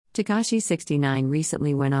Tekashi 69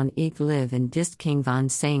 recently went on Eek Live and dissed King Von,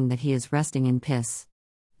 saying that he is resting in piss.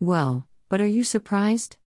 Well, but are you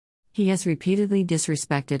surprised? He has repeatedly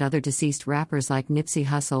disrespected other deceased rappers like Nipsey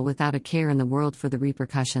Hussle without a care in the world for the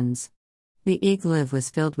repercussions. The Eek Live was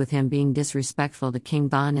filled with him being disrespectful to King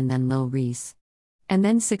Von and then Lil Reese. And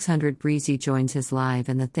then 600 Breezy joins his live,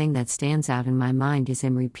 and the thing that stands out in my mind is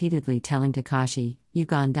him repeatedly telling Tekashi, "You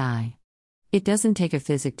gon' die." It doesn't take a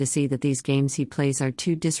physic to see that these games he plays are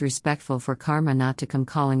too disrespectful for karma not to come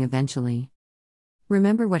calling eventually.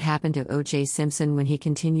 Remember what happened to O.J. Simpson when he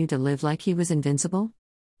continued to live like he was invincible?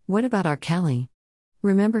 What about R. Kelly?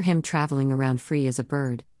 Remember him traveling around free as a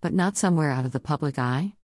bird, but not somewhere out of the public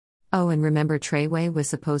eye? Oh, and remember Treyway was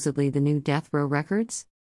supposedly the new Death Row Records?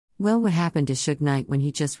 Well, what happened to Suge Knight when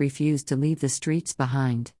he just refused to leave the streets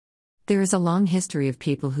behind? There is a long history of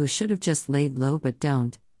people who should have just laid low but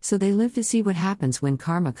don't, so they live to see what happens when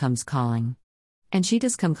karma comes calling. And she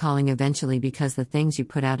does come calling eventually, because the things you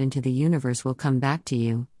put out into the universe will come back to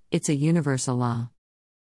you. It's a universal law.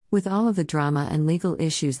 With all of the drama and legal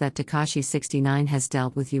issues that Tekashi 69 has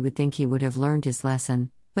dealt with, you would think he would have learned his lesson,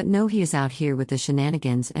 but no, he is out here with the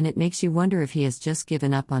shenanigans, and it makes you wonder if he has just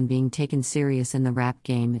given up on being taken serious in the rap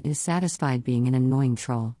game and is satisfied being an annoying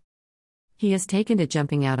troll. He has taken to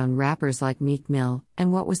jumping out on rappers like Meek Mill,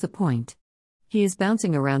 and what was the point? He is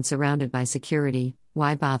bouncing around surrounded by security,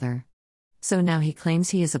 why bother? So now he claims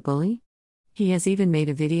he is a bully? He has even made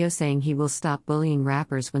a video saying he will stop bullying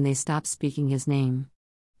rappers when they stop speaking his name.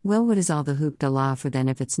 Well, what is all the hoopla for then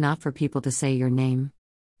if it's not for people to say your name?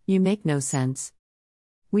 You make no sense.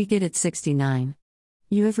 We get it, 69.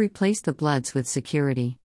 You have replaced the Bloods with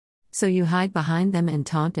security. So you hide behind them and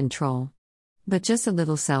taunt and troll. But just a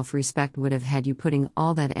little self-respect would have had you putting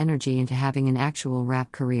all that energy into having an actual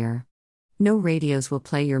rap career. No radios will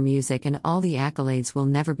play your music, and all the accolades will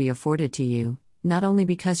never be afforded to you, not only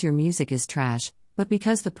because your music is trash, but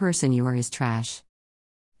because the person you are is trash.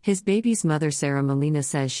 His baby's mother Sarah Molina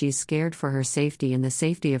says she's scared for her safety and the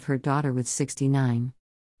safety of her daughter with 69.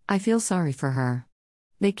 I feel sorry for her.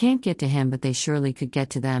 They can't get to him, but they surely could get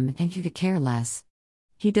to them, and he could care less.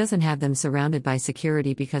 He doesn't have them surrounded by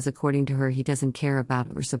security because, according to her, he doesn't care about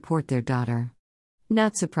or support their daughter.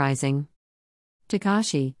 Not surprising.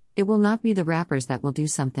 Tekashi, it will not be the rappers that will do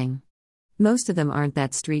something. Most of them aren't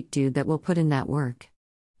that street dude that will put in that work.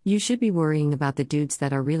 You should be worrying about the dudes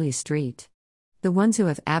that are really street. The ones who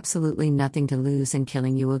have absolutely nothing to lose, and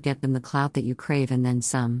killing you will get them the clout that you crave and then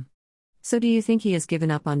some. So do you think he has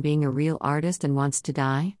given up on being a real artist and wants to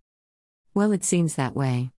die? Well, it seems that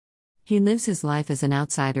way. He lives his life as an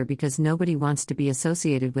outsider because nobody wants to be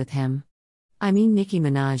associated with him. I mean, Nicki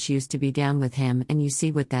Minaj used to be down with him, and you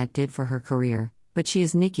see what that did for her career, but she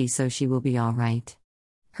is Nicki, so she will be alright.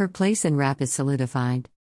 Her place in rap is solidified.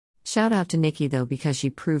 Shout out to Nicki though, because she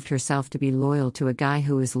proved herself to be loyal to a guy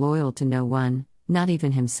who is loyal to no one, not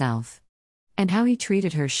even himself. And how he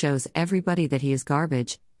treated her shows everybody that he is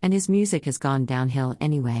garbage, and his music has gone downhill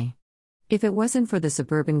anyway. If it wasn't for the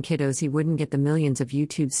suburban kiddos, he wouldn't get the millions of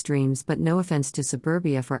YouTube streams, but no offense to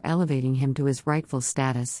Suburbia for elevating him to his rightful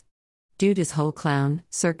status. Dude is whole clown,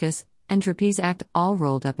 circus, and trapeze act all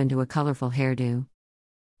rolled up into a colorful hairdo.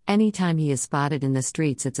 Anytime he is spotted in the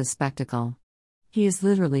streets, it's a spectacle. He is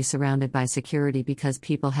literally surrounded by security because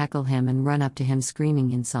people heckle him and run up to him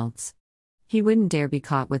screaming insults. He wouldn't dare be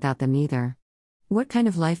caught without them either. What kind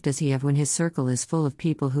of life does he have when his circle is full of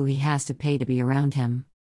people who he has to pay to be around him?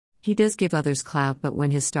 He does give others clout, but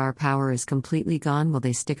when his star power is completely gone, will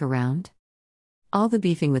they stick around? All the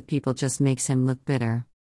beefing with people just makes him look bitter.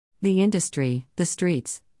 The industry, the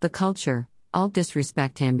streets, the culture, all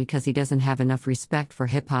disrespect him because he doesn't have enough respect for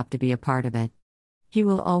hip-hop to be a part of it. He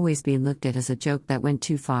will always be looked at as a joke that went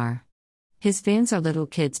too far. His fans are little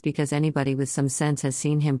kids because anybody with some sense has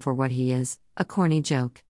seen him for what he is, a corny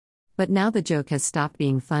joke. But now the joke has stopped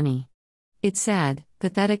being funny. It's sad,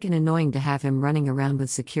 pathetic, and annoying to have him running around with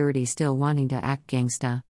security still wanting to act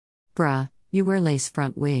gangsta. Bruh, you wear lace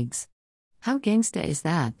front wigs. How gangsta is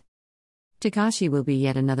that? Tekashi will be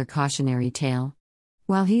yet another cautionary tale.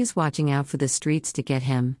 While he is watching out for the streets to get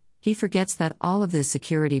him, he forgets that all of this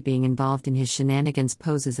security being involved in his shenanigans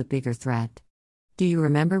poses a bigger threat. Do you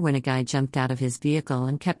remember when a guy jumped out of his vehicle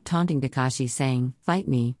and kept taunting Tekashi saying, "Fight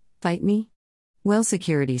me, fight me"? Well,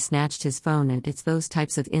 security snatched his phone, and it's those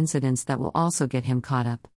types of incidents that will also get him caught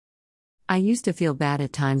up. I used to feel bad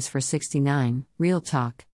at times for 69, real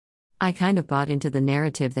talk. I kind of bought into the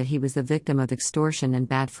narrative that he was the victim of extortion and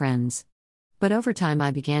bad friends. But over time I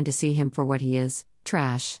began to see him for what he is,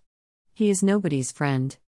 trash. He is nobody's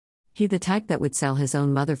friend. He the type that would sell his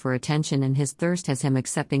own mother for attention, and his thirst has him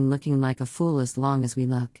accepting looking like a fool as long as we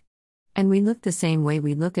look. And we look the same way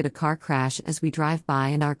we look at a car crash as we drive by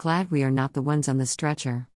and are glad we are not the ones on the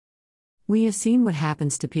stretcher. We have seen what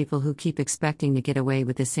happens to people who keep expecting to get away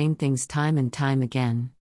with the same things time and time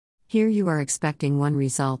again. Here you are expecting one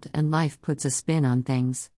result and life puts a spin on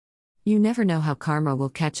things. You never know how karma will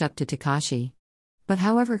catch up to Tekashi. But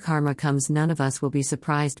however karma comes, none of us will be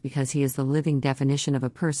surprised because he is the living definition of a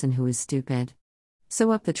person who is stupid.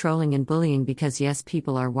 So up the trolling and bullying because yes,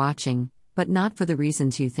 people are watching, but not for the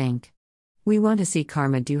reasons you think. We want to see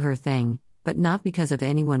karma do her thing, but not because of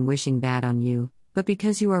anyone wishing bad on you, but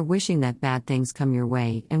because you are wishing that bad things come your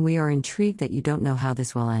way, and we are intrigued that you don't know how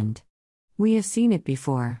this will end. We have seen it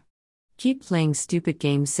before. Keep playing stupid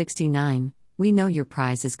games 69, we know your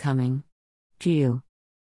prize is coming. Phew.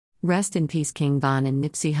 Rest in peace King Von and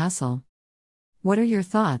Nipsey Hussle. What are your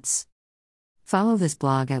thoughts? Follow this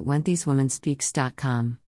blog at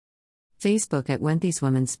whenthesewomenspeaks.com. Facebook at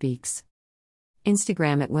whenthesewomenspeaks.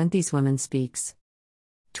 Instagram at whenthesewomenspeaks.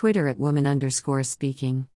 Twitter at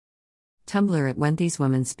woman_speaking. Tumblr at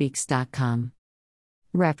whenthesewomenspeaks.com.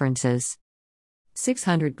 References: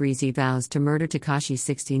 600 Breezy vows to murder Tekashi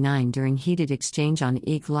 69 during heated exchange on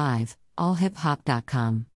EEG Live, allhiphop.com.